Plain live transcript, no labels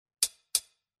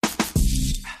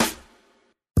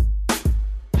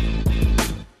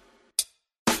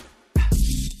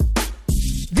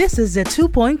This is a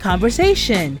 2-Point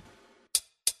Conversation.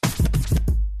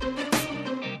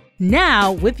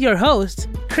 Now with your hosts,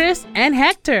 Chris and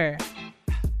Hector.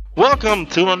 Welcome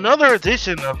to another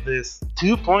edition of this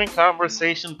 2-Point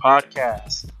Conversation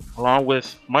podcast. Along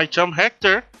with my chum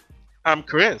Hector, I'm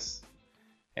Chris.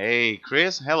 Hey,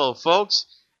 Chris. Hello, folks.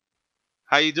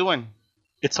 How you doing?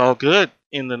 It's all good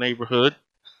in the neighborhood.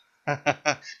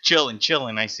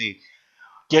 chilling, I see.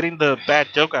 Getting the bad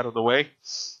joke out of the way.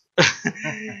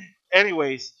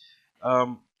 Anyways,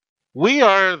 we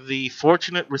are the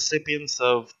fortunate recipients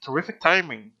of terrific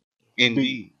timing.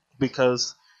 Indeed.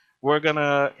 Because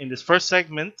in this first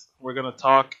segment, we're going to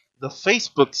talk the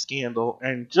Facebook scandal.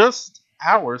 And just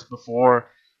hours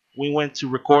before we went to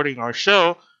recording our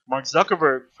show, Mark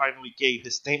Zuckerberg finally gave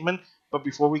his statement. But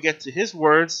before we get to his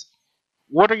words,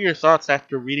 what are your thoughts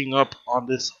after reading up on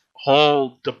this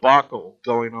whole debacle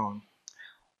going on?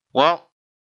 Well,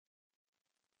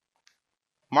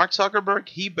 Mark Zuckerberg,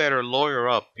 he better lawyer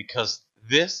up because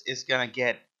this is going to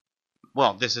get,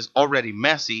 this is already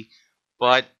messy,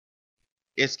 but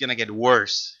it's going to get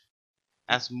worse.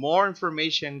 As more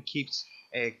information keeps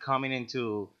coming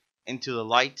into the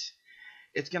light,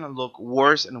 it's going to look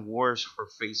worse and worse for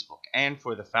Facebook and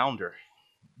for the founder.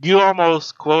 You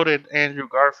almost quoted Andrew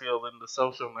Garfield in The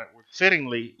Social Network,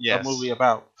 fittingly, yes. A movie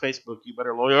about Facebook. You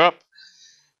better lawyer up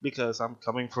because I'm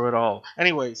coming for it all.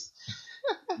 Anyways,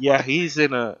 yeah, he's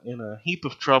in a heap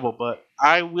of trouble, but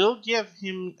I will give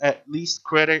him at least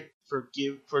credit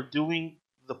for doing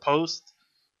the post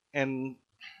and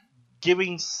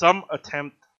giving some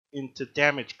attempt into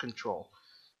damage control.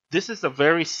 This is a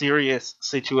very serious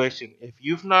situation. If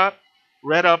you've not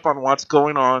read up on what's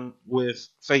going on with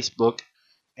Facebook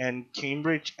and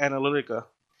Cambridge Analytica,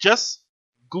 just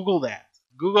Google that.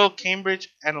 Google Cambridge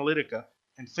Analytica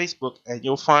and Facebook, and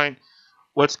you'll find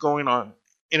what's going on.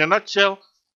 In a nutshell,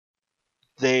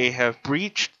 they have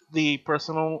breached the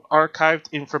personal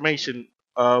archived information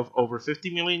of over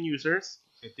 50 million users.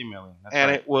 50 million. That's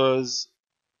and right. It was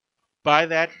by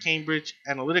that Cambridge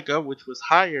Analytica, which was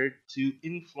hired to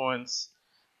influence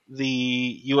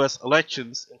the U.S.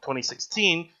 elections in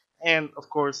 2016. And, of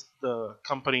course, the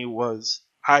company was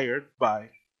hired by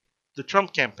the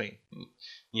Trump campaign.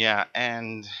 Yeah,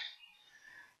 and,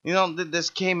 this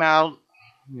came out,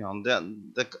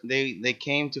 they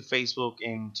came to Facebook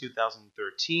in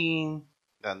 2013.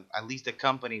 At least the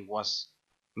company was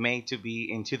made to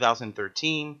be in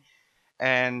 2013.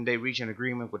 And they reached an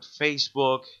agreement with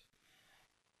Facebook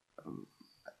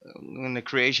in the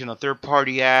creation of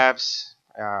third-party apps,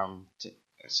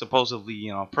 supposedly,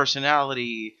 a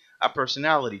personality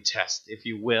test, if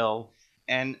you will,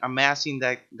 and amassing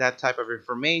that type of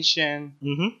information,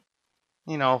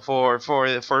 for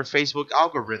Facebook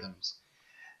algorithms.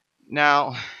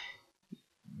 Now,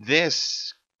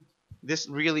 this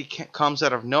really comes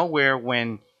out of nowhere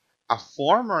when a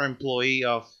former employee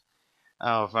of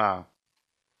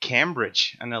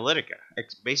Cambridge Analytica,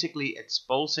 basically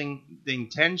exposing the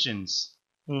intentions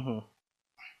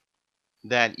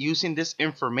that using this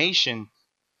information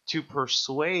to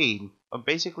persuade or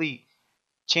basically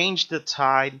change the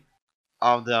tide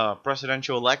of the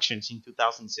presidential elections in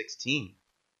 2016.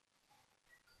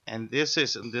 And this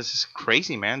is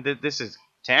crazy, man. This is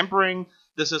tampering.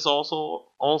 This is also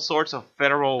all sorts of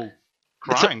federal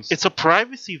crimes. It's a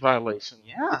privacy violation.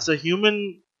 Yeah. It's a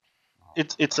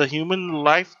human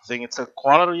life thing. It's a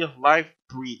quality of life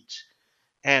breach,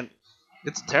 and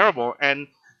it's terrible. And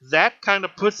that kind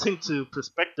of puts into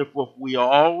perspective what we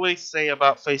always say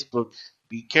about Facebook: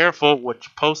 be careful what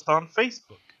you post on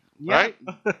Facebook. Yeah. Right?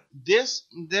 This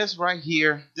right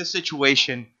here, this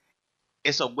situation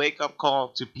is a wake-up call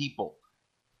to people.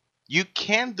 You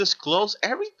can't disclose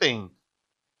everything.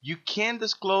 You can't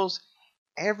disclose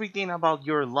everything about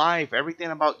your life,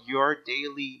 everything about your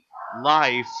daily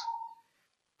life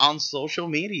on social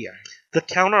media. The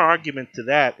counter argument to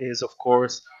that is, of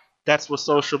course, that's what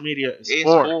social media is It's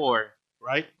for.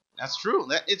 Right? That's true.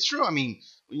 It's true. I mean,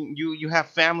 you have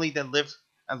family that live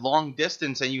a long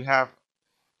distance, and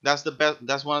that's the best.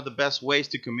 That's one of the best ways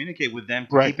to communicate with them,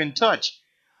 to keep in touch.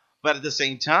 But at the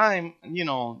same time,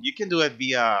 you can do it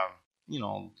via,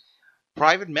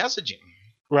 private messaging.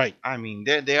 Right. I mean,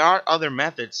 there are other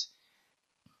methods,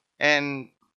 and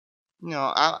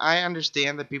I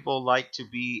understand that people like to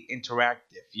be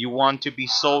interactive. You want to be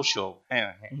social,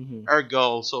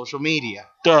 ergo social media.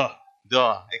 Duh,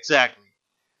 exactly.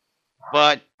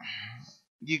 But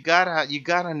you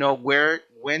gotta know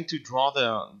when to draw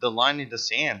the line in the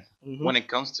sand when it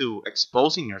comes to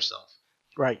exposing yourself.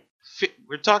 Right.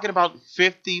 We're talking about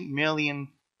 50 million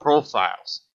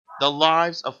profiles, the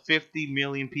lives of 50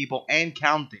 million people and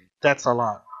counting. That's a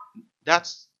lot.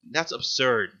 That's That's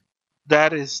absurd.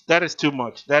 That is too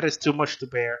much. That is too much to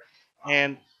bear.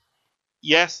 And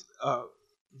yes,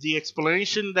 the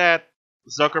explanation that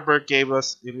Zuckerberg gave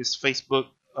us in his Facebook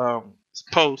um,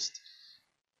 post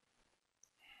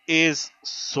is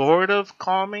sort of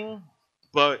calming,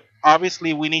 but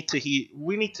obviously we need to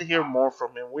hear more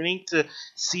from him. We need to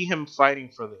see him fighting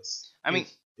for this. I mean,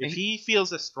 If he, he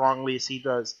feels as strongly as he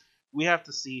does, we have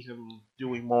to see him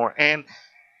doing more. And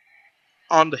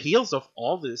on the heels of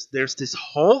all this, there's this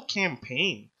whole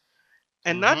campaign,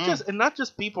 and mhm. not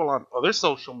just people on other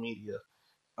social media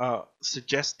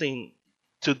suggesting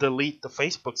to delete the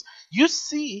Facebooks. You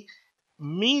see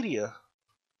media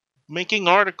making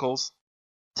articles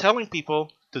telling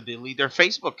people To delete their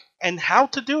Facebook. and how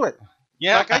to do it.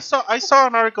 Yeah. Like I saw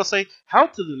an article say how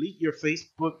to delete your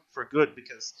Facebook for good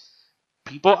because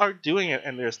people are doing it,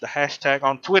 and there's the hashtag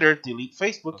on Twitter delete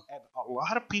Facebook, and a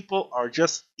lot of people are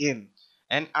just in.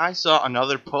 And I saw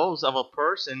another post of a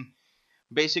person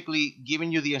basically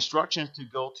giving you the instructions to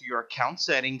go to your account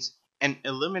settings and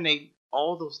eliminate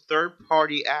all those third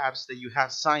party apps that you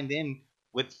have signed in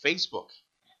with Facebook.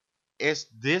 Is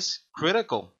this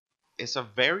critical? It's a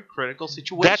very critical That's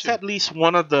situation. at least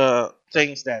one of the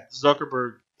things that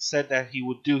Zuckerberg said that he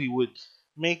would do. He would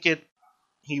make it.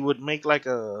 He would make like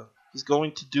a. He's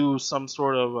going to do some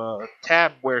sort of a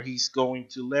tab where he's going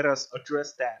to let us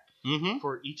address that Hmm.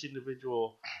 for each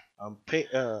individual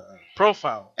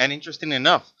profile. And interesting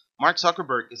enough, Mark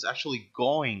Zuckerberg is actually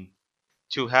going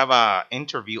to have a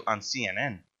interview on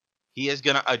CNN. He is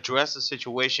going to address the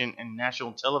situation in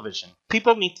national television.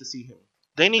 People need to see him.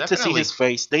 They need to see Definitely. his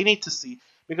face. They need to see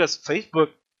because Facebook,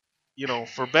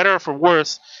 for better or for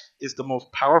worse, is the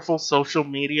most powerful social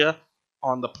media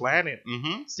on the planet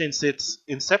Hmm. since its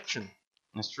inception.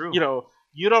 That's true.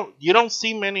 You don't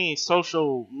see many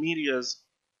social medias,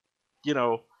 you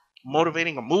know,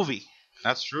 motivating a movie.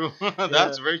 That's true. Yeah,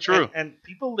 That's very and true. and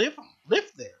people live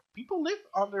there. People live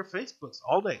on their Facebooks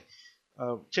all day,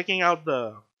 checking out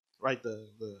the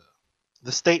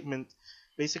statement.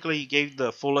 Basically, he gave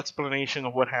the full explanation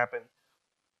of what happened,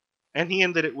 and he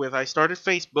ended it with, "I started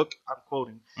Facebook." I'm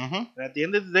quoting. Hmm. And at the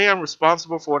end of the day, I'm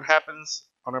responsible for what happens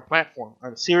on our platform.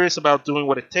 I'm serious about doing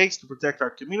what it takes to protect our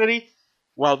community.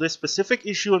 While this specific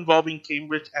issue involving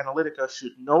Cambridge Analytica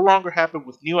should no longer happen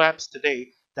with new apps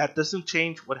today, that doesn't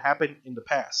change what happened in the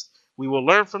past. We will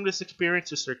learn from this experience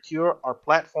to secure our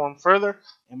platform further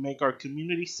and make our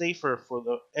community safer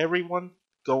for everyone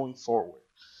going forward.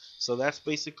 So that's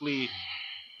basically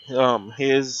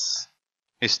his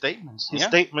His statements. his Yeah.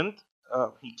 statement.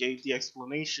 He gave his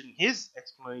explanation,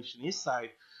 his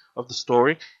side of the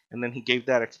story, and then he gave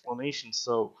that explanation.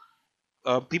 So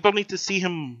people need to see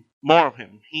him more of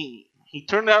him. He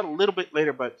turned out a little bit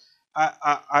later, but I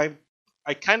I I,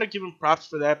 I kind of give him props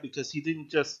for that because he didn't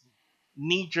just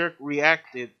knee jerk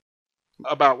reacted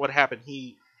about what happened.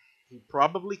 He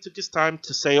probably took his time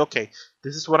to say, okay,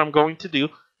 this is what I'm going to do,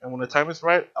 and when the time is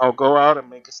right, I'll go out and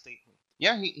make a statement.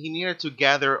 Yeah, he needed to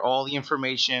gather all the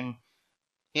information.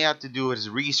 He had to do his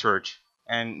research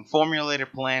and formulate a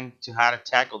plan to how to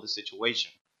tackle the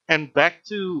situation. And back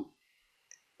to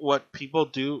what people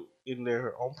do in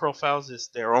their own profiles is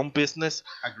their own business.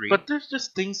 Agreed. But there's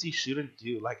just things you shouldn't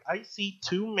do. Like I see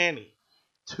too many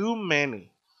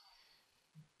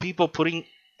people putting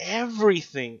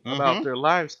everything about Mm-hmm. their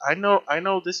lives. I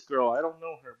know this girl. I don't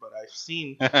know her, but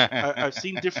I've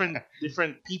seen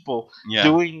different people Yeah.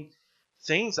 doing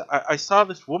things. I saw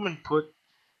this woman put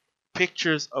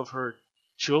pictures of her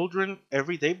children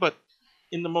every day, but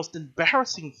in the most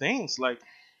embarrassing things, like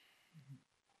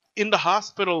in the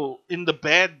hospital in the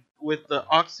bed with the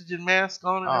oxygen mask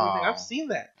on and everything. I've Oh. seen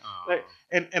that. Like,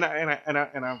 Oh.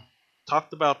 and I've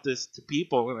talked about this to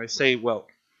people, and I say, well,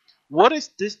 what is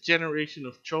this generation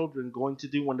of children going to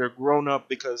do when they're grown up?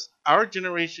 Because our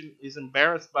generation is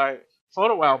embarrassed by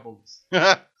photo albums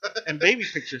and baby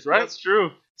pictures, right? That's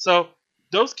true. So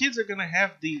those kids are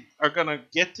gonna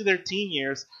get to their teen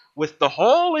years with the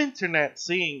whole internet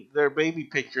seeing their baby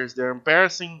pictures, their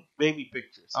embarrassing baby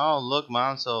pictures. Oh, look,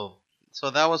 mom. So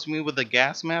that was me with the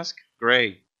gas mask.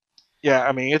 Great. Yeah,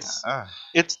 I mean it's Ah,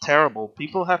 it's terrible.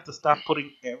 People have to stop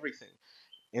putting everything.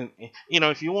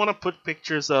 If you want to put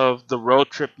pictures of the road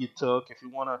trip you took, if you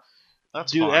want to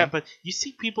that's do that, fine. but you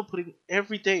see people putting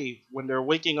every day when they're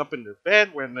waking up in their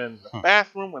bed, when they're in the Hmm.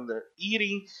 bathroom, when they're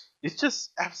eating. It's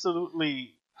just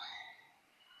absolutely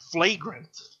flagrant.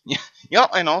 Yeah. Yeah.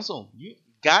 And also, you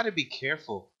gotta be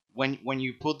careful when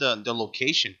you put the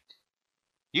location.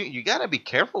 You gotta be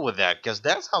careful with that because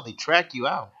that's how they track you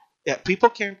out. Yeah, people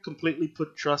can't completely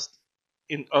put trust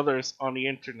in others on the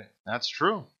internet. That's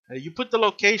true. You put the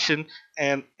location,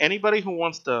 and anybody who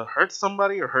wants to hurt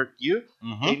somebody or hurt you,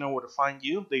 they know where to find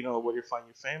you. They know where to find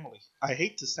your family. I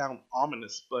hate to sound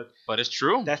ominous, but But it's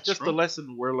true. that's It's just the true.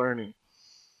 lesson we're learning.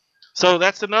 So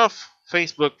that's enough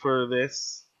Facebook for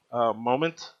this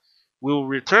moment. We'll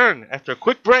return after a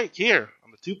quick break here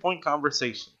on the 2 Point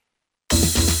Conversation.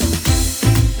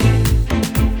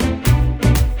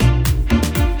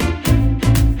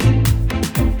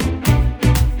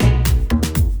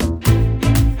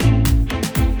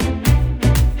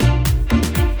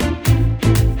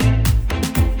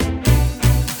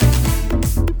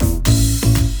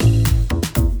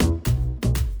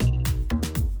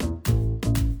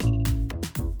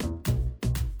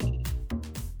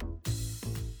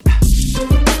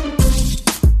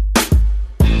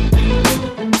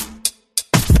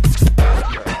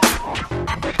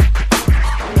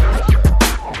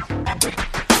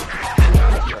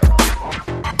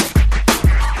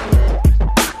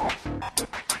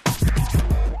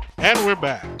 And we're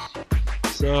back.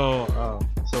 So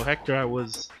Hector, I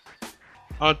was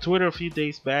on Twitter a few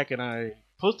days back, and I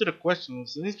posted a question.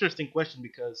 It's an interesting question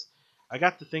because I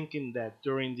got to thinking that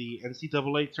during the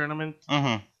NCAA tournament,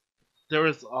 there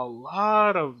was a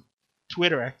lot of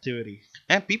Twitter activity.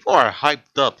 And people are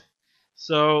hyped up.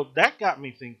 So that got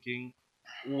me thinking,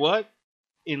 what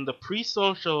in the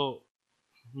pre-social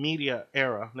media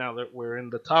era, now that we're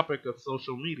in the topic of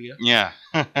social media, Yeah.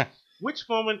 which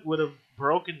moment would have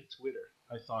broken Twitter?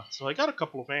 I thought. So I got a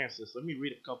couple of answers. Let me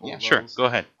read a couple Yeah, of sure. those. Go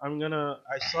ahead.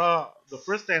 I saw the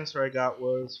first answer I got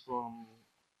was from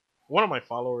one of my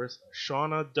followers,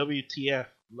 Shauna WTF.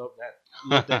 Love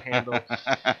that handle.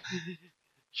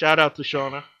 Shout out to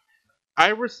Shauna.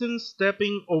 Iverson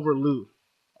stepping over Lou.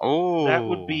 Oh. That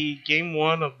would be game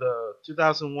one of the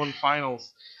 2001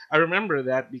 finals. I remember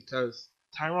that because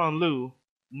Tyronn Lue,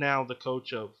 now the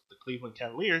coach of the Cleveland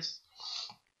Cavaliers,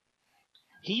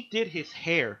 he did his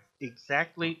hair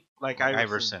exactly like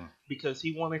Iverson because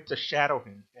he wanted to shadow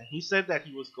him. And he said that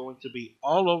he was going to be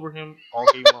all over him all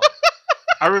game long.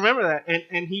 I remember that.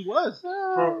 And he was.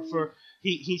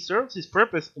 He served his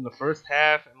purpose in the first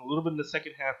half and a little bit in the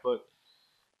second half, but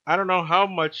I don't know how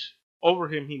much over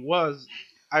him he was.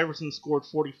 Iverson scored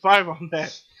 45 on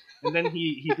that. And then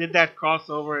he did that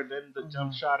crossover and then the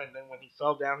jump shot. And then when he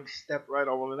fell down, he stepped right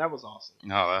over him. That was awesome.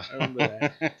 No. I remember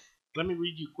that. Let me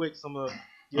read you quick some of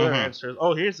the other answers.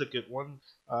 Oh, here's a good one.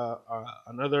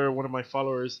 Another one of my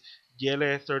followers,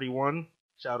 Yele31.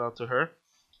 Shout out to her.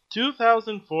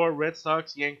 2004 Red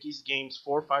Sox Yankees games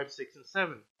 4, 5, 6, and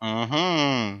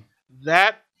 7.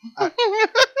 That,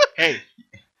 hey,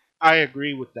 I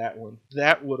agree with that one.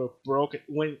 That would have broken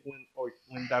when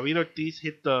David Ortiz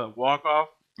hit the walk off.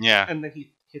 Yeah. And then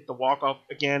he hit the walk off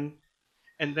again,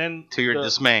 and then to your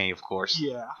dismay, of course.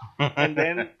 Yeah. And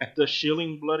then the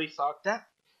shilling bloody sock. That,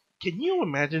 can you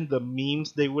imagine the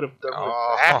memes they would have done with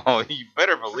that? Oh, you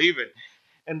better believe it.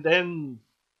 And then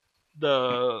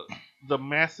the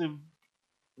massive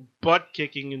butt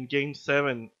kicking in Game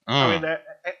 7. I mean that,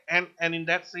 and in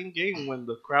that same game when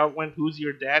the crowd went, "Who's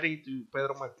your daddy?" to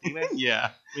Pedro Martinez. Yeah.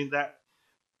 I mean that.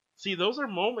 See, those are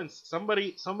moments.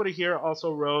 Somebody here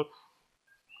also wrote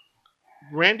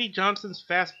Randy Johnson's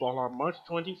fastball on March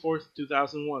 24th,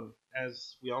 2001.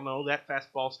 As we all know, that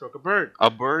fastball struck a bird. A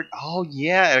bird? Oh,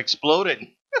 yeah, it exploded.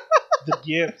 The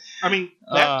gift. I mean,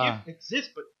 that gift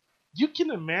exists, but you can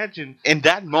imagine. In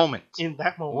that moment. Ooh.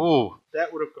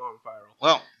 That would have gone viral.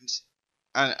 Well,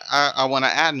 I want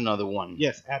to add another one.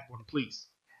 Yes, add one, please.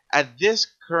 At this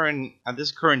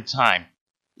current time,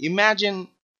 imagine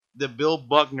the Bill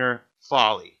Buckner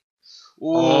folly.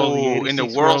 Ooh, in the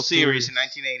World Series in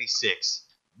 1986.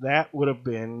 That would have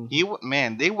been.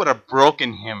 They would have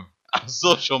broken him on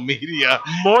social media.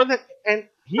 More than. And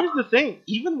here's the thing: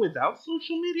 even without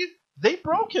social media, they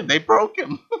broke him.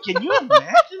 Can you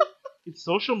imagine if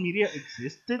social media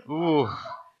existed? Ooh.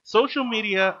 Social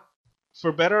media,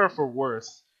 for better or for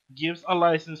worse, gives a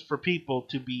license for people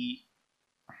to be,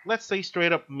 let's say,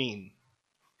 straight up mean.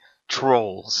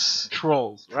 Trolls,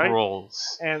 right?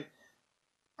 Trolls. And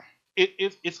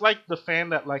it's like the fan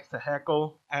that likes to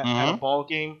heckle at a ball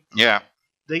game. Yeah.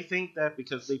 They think that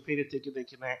because they paid a ticket, they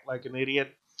can act like an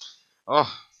idiot. Oh.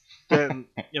 Then,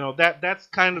 that's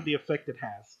kind of the effect it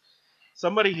has.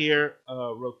 Somebody here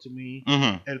wrote to me,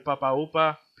 El Papa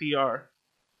Upa PR.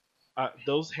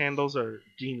 Those handles are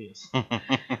genius.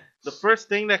 The first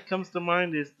thing that comes to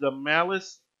mind is the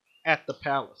malice at the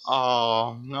Palace.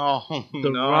 Oh, no.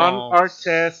 Ron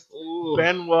Artest,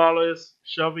 Ben Wallace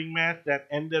shoving match that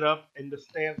ended up in the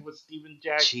stands with Steven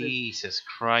Jackson. Jesus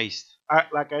Christ. I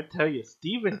tell you,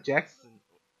 Steven Jackson,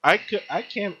 I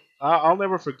can't I'll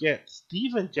never forget.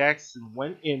 Steven Jackson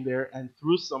went in there and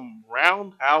threw some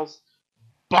roundhouse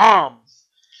bombs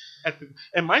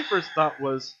and my first thought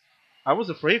was, I was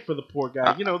afraid for the poor guy.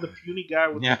 Uh, You know, the puny guy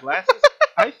with the yeah. glasses.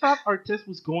 I thought Artest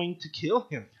was going to kill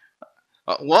him.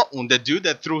 Well, the dude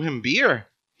that threw him beer,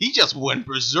 he just went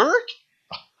berserk.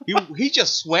 He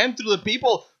just swam through the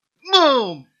people.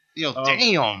 Boom! Um,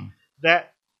 Damn.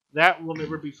 that that will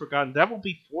never be forgotten. That will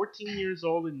be 14 years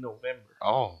old in November.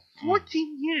 Oh.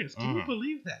 14 years. Can you Mm.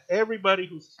 believe that? Everybody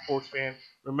who's a sports fan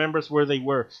remembers where they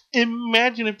were.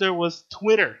 Imagine if there was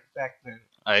Twitter back then.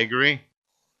 I agree.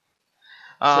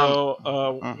 Um. So,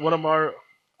 mm. one of our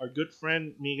good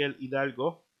friend Miguel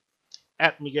Hidalgo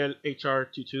at Miguel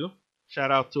HR22. Shout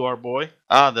out to our boy.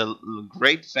 The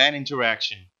great fan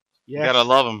interaction. You Yes, gotta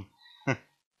love him.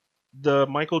 the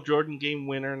Michael Jordan game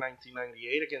winner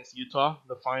 1998 against Utah,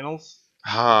 the finals.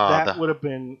 Ah, That would have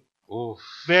been oof.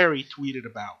 very tweeted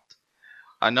about.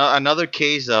 Another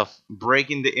case of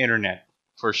breaking the internet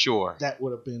for sure. That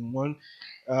would have been one.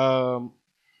 Um,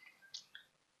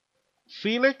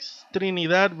 Felix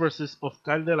Trinidad versus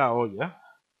Oscar de la Hoya.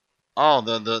 Oh,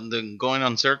 the going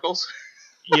on circles.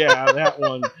 Yeah, that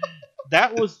one.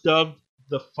 That was dubbed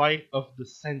the fight of the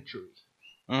century.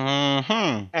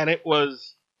 Mm-hmm. And it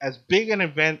was as big an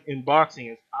event in boxing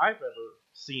as I've ever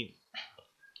seen.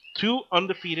 Two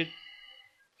undefeated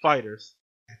fighters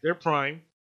at their prime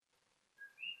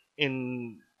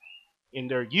in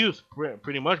their youth,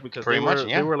 pretty much, because Pretty much, they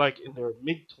yeah. were like in their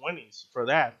mid 20s for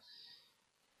that,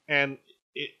 and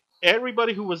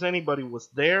everybody who was anybody was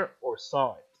there or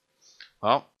saw it.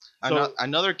 Well, So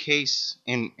another case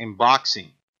in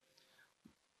boxing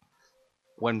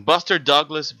when Buster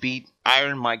Douglas beat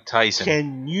Iron Mike Tyson.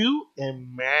 can you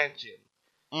imagine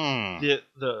Mm.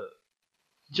 the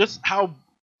just how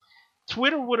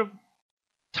Twitter would have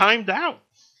timed out?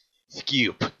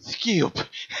 Scoop.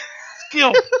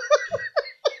 Skill.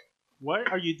 Why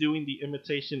are you doing the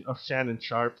imitation of Shannon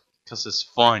Sharp? Because it's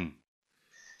fun.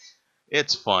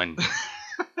 It's fun.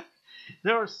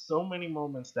 There are so many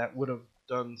moments that would have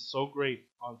done so great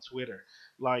on Twitter.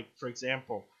 Like, for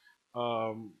example,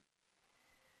 um,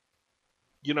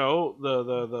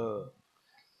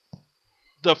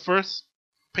 the first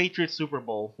Patriots Super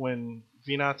Bowl when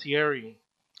Vinatieri beat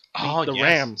Oh, the yes.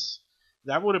 Rams.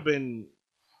 That would have been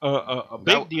a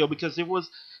big deal because it was.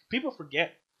 People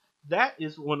forget that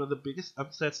is one of the biggest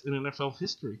upsets in NFL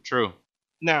history. True.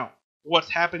 Now, what's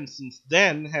happened since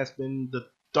then has been the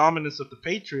dominance of the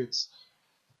Patriots,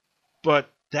 but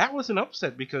that was an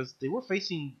upset because they were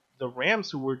facing the Rams,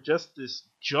 who were just this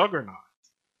juggernaut.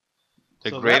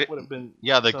 The So great, that would have been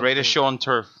yeah, the something. greatest show on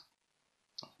turf.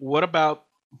 What about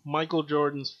Michael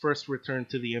Jordan's first return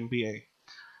to the NBA?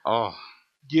 Oh,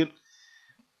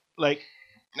 Like,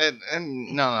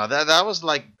 and no, that was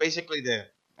like basically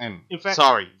in fact,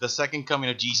 the second coming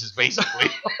of Jesus, basically.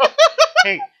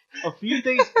 hey, a few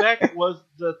days back was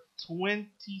the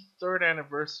 23rd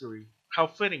anniversary. How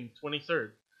fitting,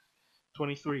 23rd,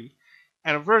 23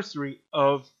 anniversary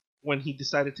of when he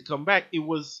decided to come back. It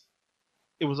was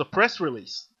a press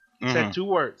release. It said Mhm. 2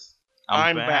 words.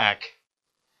 I'm I'm back.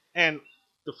 And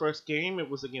the first game, it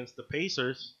was against the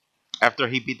Pacers. After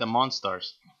he beat the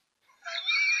Monstars.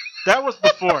 That was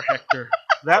before, Hector.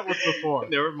 That was before.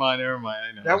 Never mind.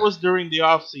 I know. That was during the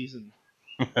off season.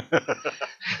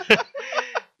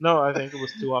 No, I think it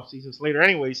was 2 off seasons later.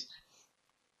 Anyways,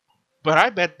 but I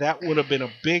bet that would have been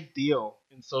a big deal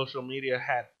in social media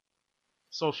had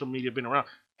social media been around.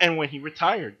 And when he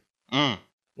retired, Mm.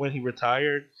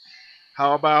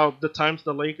 how about the times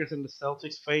the Lakers and the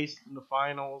Celtics faced in the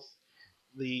finals?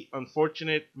 The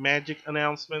unfortunate Magic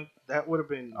announcement, that would have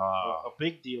been a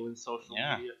big deal in social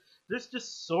Yeah. media. There's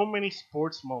just so many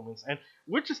sports moments, and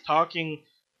we're just talking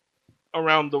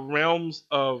around the realms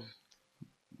of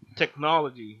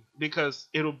technology because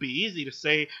it'll be easy to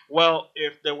say, well,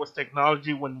 if there was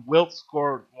technology when Wilt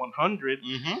scored 100,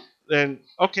 Mm-hmm. then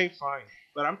okay, fine.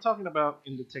 But I'm talking about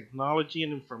in the technology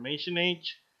and information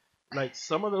age, like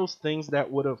some of those things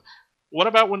that would have. What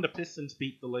about when the Pistons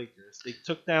beat the Lakers? They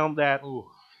took down that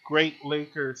great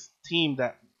Lakers team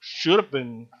that should have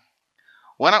been.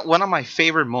 One of my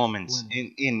favorite moments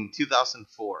When? in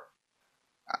 2004.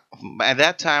 At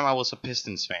that time, I was a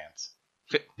Pistons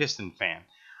Piston fan.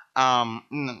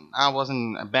 I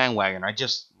wasn't a bandwagon. I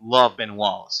just love Ben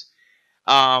Wallace.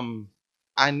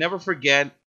 I never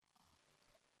forget.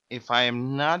 If I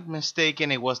am not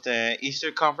mistaken, it was the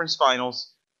Eastern Conference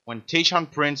Finals when Tayshaun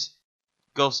Prince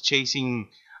goes chasing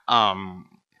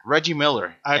Reggie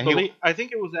Miller. I And he- believe. I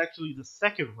think it was actually the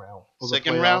second round. Of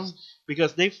Second the playoffs round?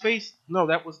 because they faced. No,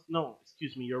 that was no.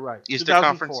 Excuse me. You're right. Eastern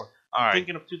Conference. All right.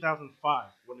 thinking of 2005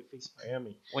 when they faced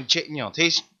Miami. When The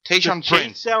Tayshaun chase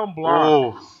Prince. down block.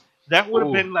 Oh, That would have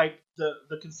oh. been like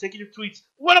the consecutive tweets.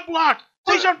 What a block!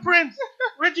 Tayshaun Prince!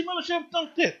 Reggie Miller should have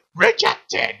dunked it.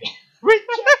 Rejected.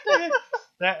 Rejected!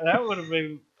 That would have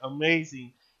been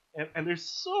amazing. And there's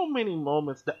so many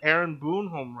moments. The Aaron Boone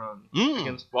home run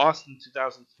against Boston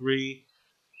 2003.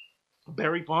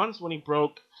 Barry Bonds when he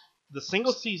broke the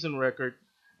single season record.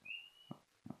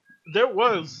 There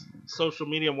was social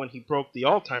media when he broke the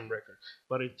all-time record,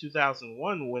 but in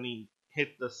 2001 when he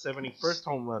hit the 71st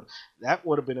home run, that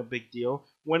would have been a big deal.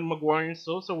 When McGuire and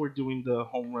Sosa were doing the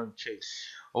home run chase.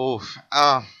 Oh,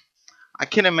 I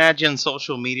can imagine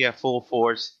social media full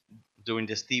force doing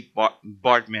the Steve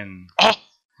Bartman. Oh,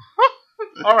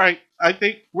 all right. I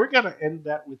think we're gonna end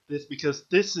that with this because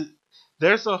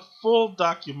there's a full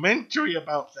documentary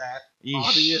about that on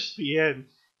ESPN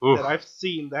that I've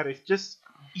seen that is just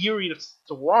eerie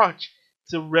to watch,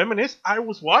 to reminisce. I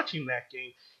was watching that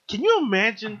game. Can you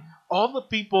imagine all the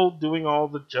people doing all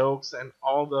the jokes and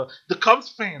all the Cubs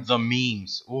fans? The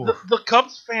memes. The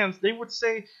Cubs fans, they would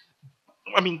say,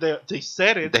 I mean, they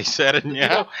said it. They said it, yeah. You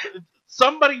know,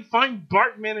 somebody find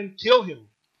Bartman and kill him.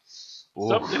 Oof.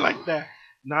 Something like that.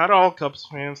 Not all Cubs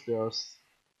fans. There's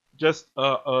just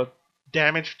a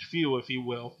damaged few, if you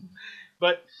will.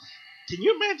 But can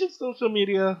you imagine social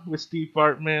media with Steve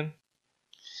Bartman?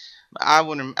 I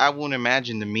wouldn't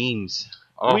imagine the memes.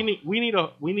 Oh. We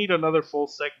need another full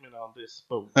segment on this,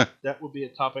 but that would be a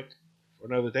topic for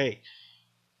another day.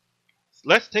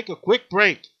 Let's take a quick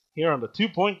break here on the 2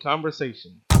 Point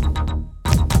Conversation.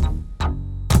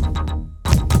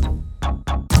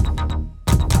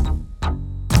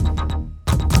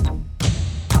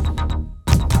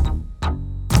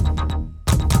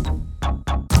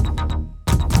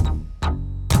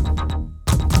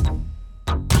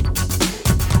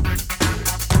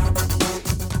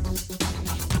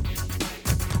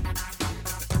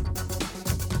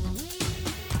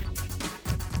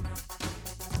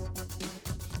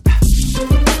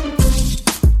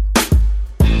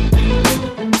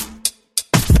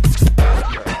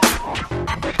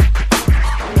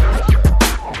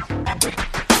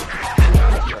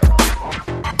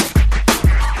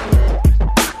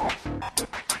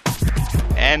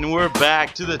 And we're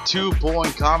back to the 2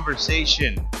 Point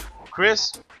Conversation.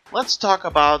 Chris, let's talk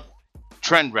about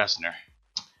Trent Reznor.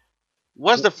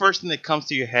 What's the first thing that comes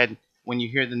to your head when you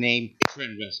hear the name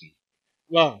Trent Reznor?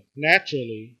 Well,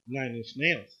 naturally, Nine Inch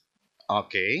Nails.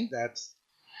 Okay. That's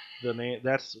the name.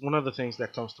 That's one of the things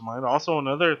that comes to mind. Also,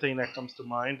 another thing that comes to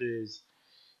mind is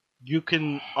you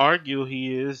can argue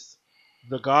he is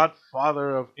the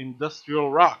godfather of industrial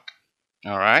rock,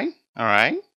 All right.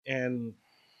 and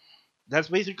that's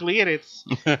basically it. It's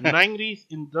 90s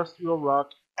industrial rock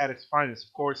at its finest.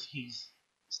 Of course, he's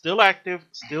still active,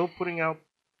 still putting out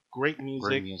great music.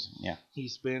 Great music, yeah.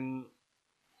 He's been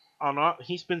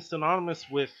synonymous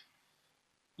with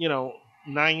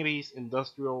 90s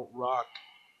industrial rock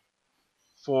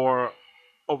for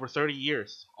over 30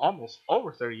 years, almost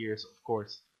over 30 years, of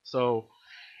course. So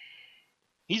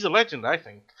he's a legend, I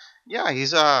think. Yeah,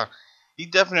 he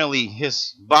definitely,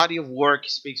 his body of work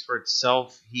speaks for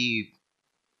itself. He,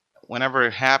 whenever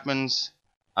it happens,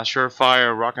 a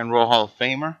surefire rock and roll Hall of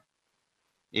Famer,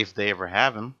 if they ever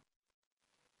have him.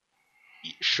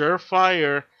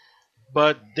 Surefire,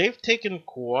 but they've taken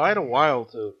quite a while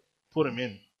to put him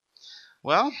in.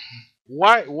 Well,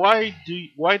 why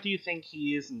do you think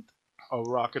he isn't a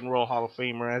rock and roll Hall of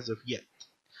Famer as of yet?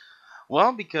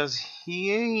 Well, because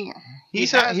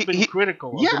he's been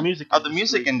critical of the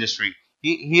music industry.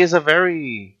 He's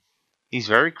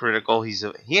very critical.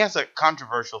 He has a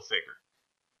controversial figure,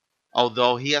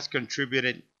 although he has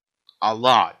contributed a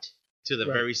lot to the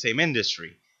very same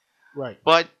industry. Right.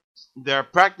 But there are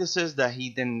practices that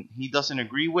he doesn't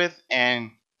agree with,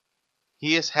 and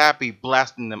he is happy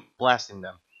blasting them.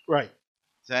 Right.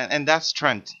 And that's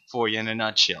Trent for you in a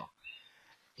nutshell.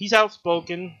 He's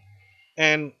outspoken,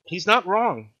 and he's not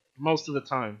wrong most of the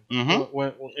time. Mm-hmm.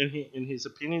 When in his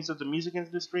opinions of the music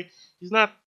industry, he's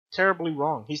not terribly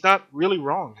wrong. He's not really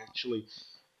wrong, actually.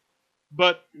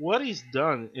 But what he's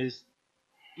done is,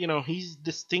 he's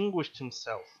distinguished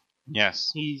himself.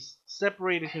 Yes. He's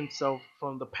separated himself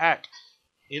from the pack.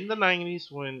 In the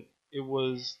 90s, when it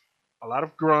was a lot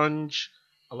of grunge,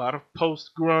 a lot of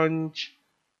post-grunge,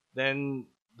 then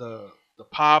the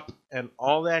pop and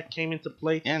all that came into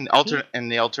play. And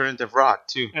the alternative rock,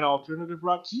 too. And alternative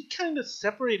rock. He kind of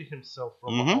separated himself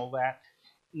from all that.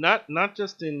 Not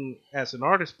just as an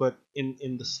artist, but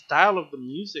in the style of the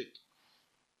music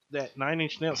that Nine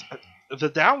Inch Nails. The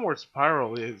Downward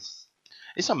Spiral is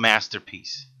It's a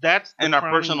masterpiece. That's the In our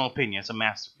crowning. personal opinion, it's a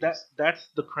masterpiece. That's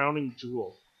the crowning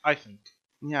jewel, I think.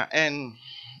 Yeah, and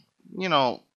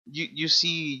you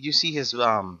see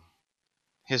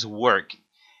his work,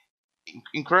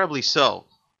 incredibly so.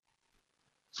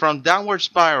 From Downward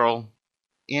Spiral,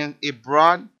 and it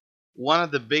brought one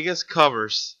of the biggest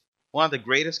covers, one of the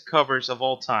greatest covers of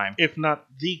all time, If not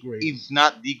the if greatest.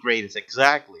 not the greatest,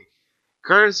 exactly.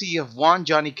 Courtesy of one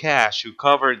Johnny Cash, who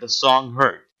covered the song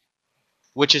 "Hurt,"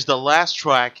 which is the last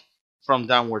track from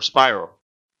Downward Spiral.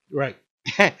 Right.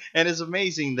 And it's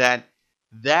amazing that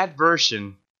that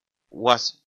version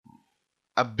was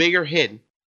a bigger hit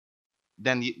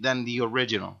than the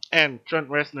original. And Trent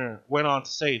Reznor went on to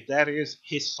say that is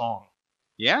his song,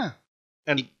 Yeah,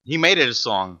 and he made it a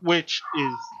song, which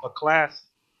is a class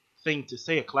thing to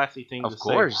say, a classy thing to of say.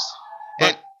 course.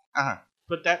 But And uh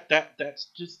but that's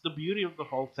just the beauty of the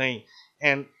whole thing.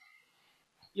 And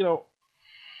you know,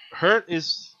 Hurt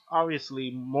is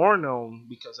obviously more known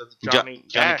because of the Johnny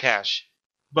Johnny Cash, Cash.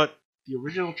 but the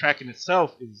original track in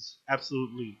itself is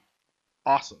absolutely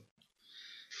awesome.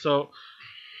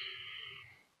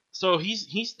 So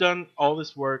he's done all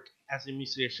this work as a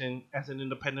musician, as an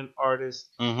independent artist.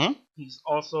 Mm-hmm. He's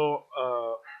also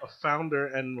a founder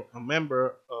and a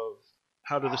member of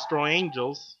How to Destroy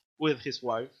Angels with his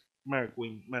wife, Mary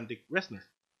Queen Mandic Reznor.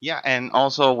 Yeah, and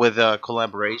also with a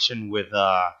collaboration with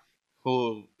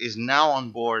who is now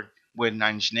on board with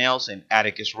Nine Inch Nails and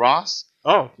Atticus Ross,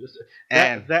 Oh,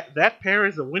 and that pair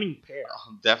is a winning pair.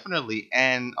 definitely,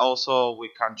 and also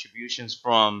with contributions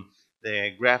from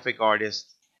the graphic artist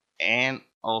and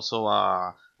also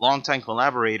a longtime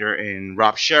collaborator in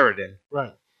Rob Sheridan.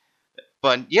 Right.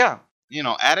 But yeah,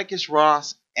 Atticus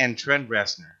Ross and Trent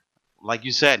Reznor, like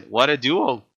you said, what a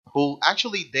duo! Who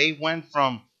actually they went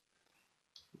from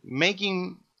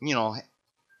making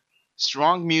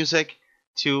strong music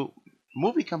to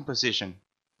movie composition,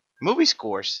 movie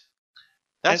scores.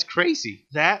 That's And crazy.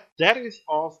 that is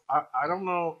all. I don't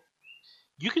know.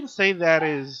 You can say that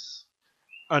is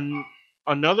an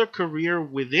another career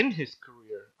within his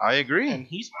career, I and agree.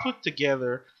 he's put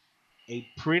together a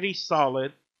pretty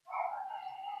solid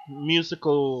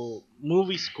musical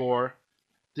movie score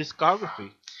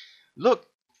discography. Look,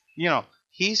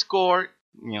 he scored,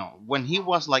 when he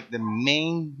was like the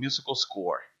main musical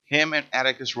score, him and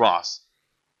Atticus Ross,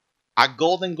 a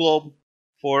Golden Globe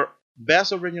for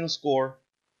Best Original Score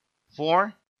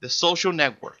for The Social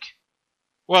Network.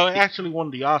 Well, it actually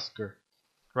won the Oscar,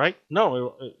 right?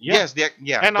 No, yeah, Yes,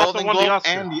 yeah, and also Golden won the Globe Oscar.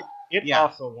 and the It yeah,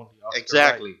 also won the Oscar.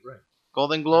 exactly. Right.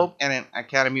 Golden Globe and an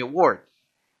Academy Award.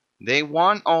 They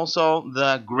won also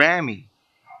the Grammy.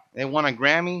 They won a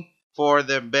Grammy for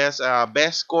the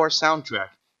best score soundtrack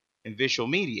in visual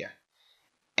media.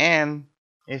 And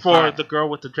if For the girl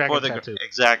with the for dragon the tattoo.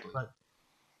 exactly. Right.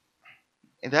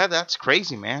 And that's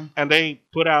crazy, man. And they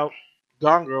put out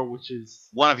Gone Girl, which is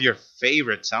One of your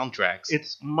favorite soundtracks.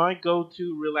 it's my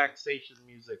go-to relaxation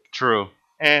music. True.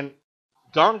 And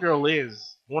Gone Girl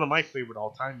is one of my favorite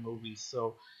all-time movies,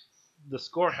 so the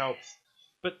score helps.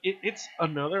 But it's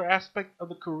another aspect of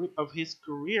the career of his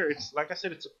career. It's like I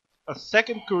said, it's a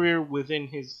second career within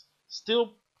his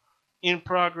still in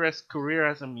progress career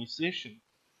as a musician,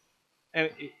 and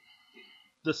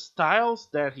the styles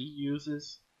that he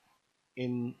uses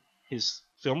in his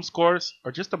film scores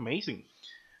are just amazing.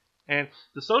 And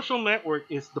The Social Network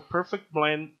is the perfect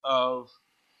blend of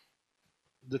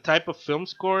the type of film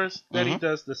scores that he Hmm.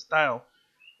 does, the style,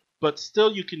 but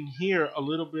still you can hear a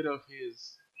little bit of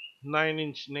his Nine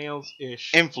Inch Nails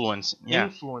ish Influence. Yeah.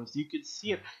 influence. You can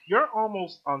see it. You're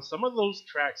almost on some of those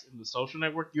tracks in The Social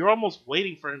Network. You're almost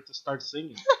waiting for him to start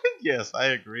singing. Yes, I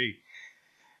agree.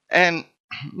 And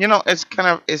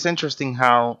it's interesting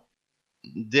how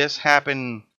this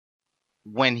happened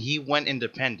when he went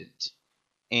independent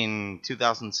in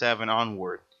 2007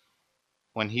 onward,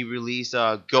 when he released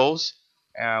Ghost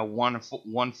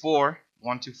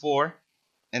 124,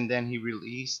 and then he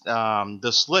released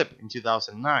The Slip in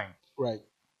 2009. Right.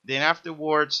 Then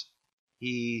afterwards,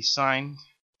 he signed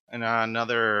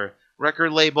another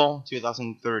record label.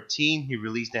 2013, he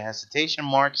released The Hesitation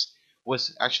Marks,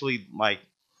 was actually like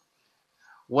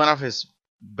one of his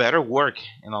better work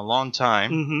in a long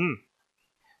time. Mm-hmm.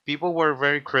 People were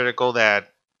very critical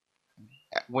that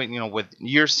when with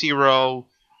Year Zero,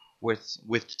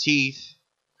 with Teeth,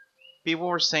 people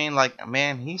were saying like,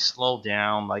 man, he slowed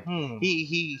down, like Hmm.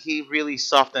 he really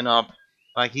softened up,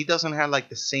 like he doesn't have like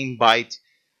the same bite,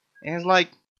 and it's like,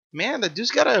 man, the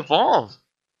dude's gotta evolve.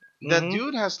 The Mm-hmm.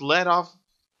 dude has let off,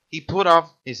 he put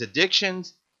off his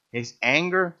addictions, his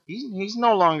anger. He's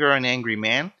no longer an angry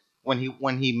man when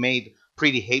he made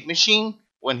Pretty Hate Machine.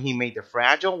 when he made the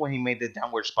Fragile, when he made the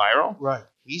Downward Spiral. Right.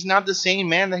 He's not the same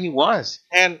man that he was.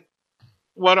 And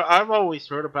what I've always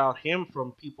heard about him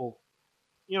from people,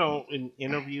 in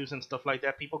interviews and stuff like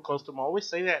that, people close to him always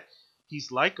say that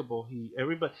he's likable.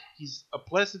 He's a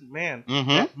pleasant man. Mm-hmm.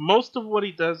 That most of what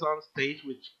he does on stage,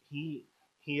 which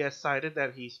he has cited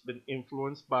that he's been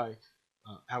influenced by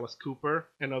Alice Cooper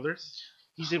and others.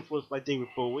 He's influenced by David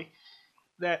Bowie.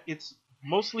 That it's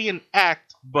mostly an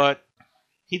act, but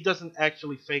he doesn't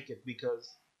actually fake it, because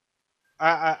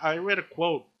I read a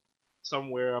quote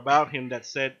somewhere about him that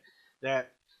said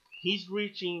that he's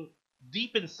reaching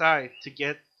deep inside to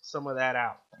get some of that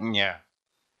out. Yeah.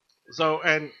 So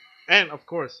and of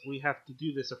course we have to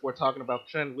do this if we're talking about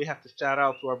Trent. We have to shout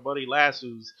out to our buddy Lass,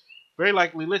 who's very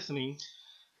likely listening,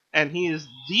 and he is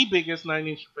the biggest Nine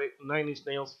Inch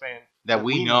Nails fan That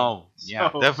we know.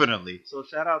 Yeah, So- definitely. So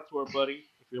shout out to our buddy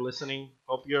if you're listening.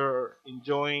 Hope you're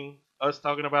enjoying us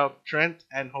talking about Trent,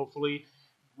 and hopefully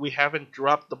we haven't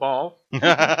dropped the ball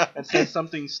and said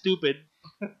something stupid.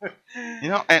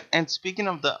 And speaking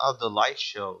of the live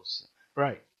shows,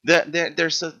 Right.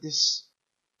 there's this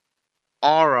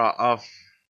aura of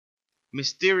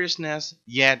mysteriousness,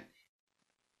 yet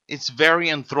it's very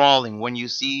enthralling when you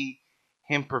see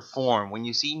him perform, when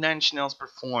you see Nine Inch Nails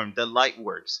perform, the light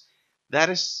works. That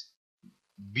is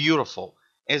beautiful.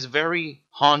 It's very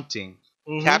haunting,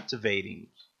 Mhm. captivating.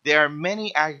 There are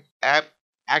many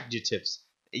adjectives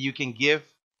that you can give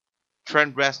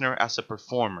Trent Reznor as a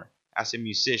performer, as a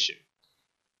musician,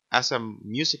 as a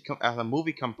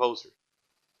movie composer.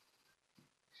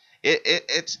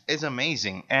 It's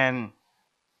amazing, and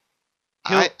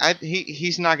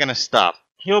he's not gonna stop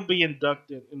He'll be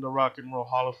inducted in the Rock and Roll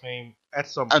Hall of Fame at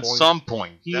some at point. some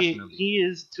point. He Definitely. he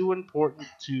is too important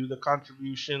to the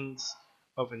contributions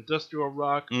of industrial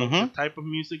rock, of Mhm. the type of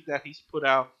music that he's put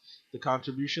out, the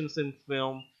contributions in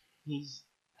film. He's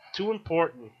too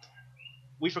important.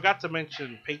 We forgot to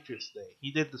mention Patriots Day.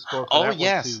 He did the score for Oh that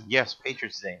yes, one too. yes,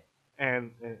 Patriots Day.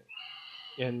 And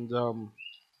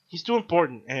he's too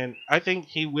important, and I think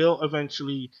he will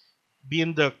eventually be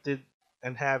inducted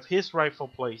and have his rightful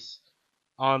place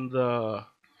on the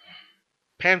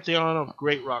pantheon of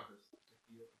great rockers.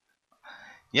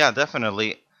 Yeah,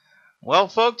 definitely. Well,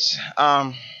 folks,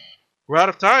 We're out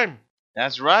of time.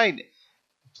 that's right.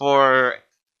 For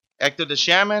Hector the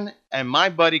Shaman and my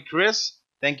buddy Chris,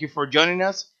 thank you for joining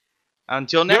us.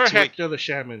 Until You're next week. Hector the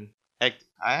Shaman.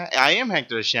 I am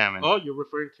Hector the Shaman. Oh, you're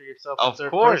referring to yourself in of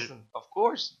third course, person. of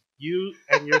course. You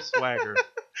and your swagger.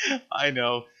 I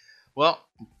know. Well,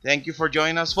 thank you for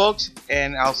joining us, folks,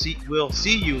 and we'll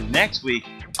see you next week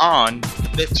on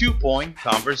the 2 Point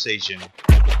Conversation.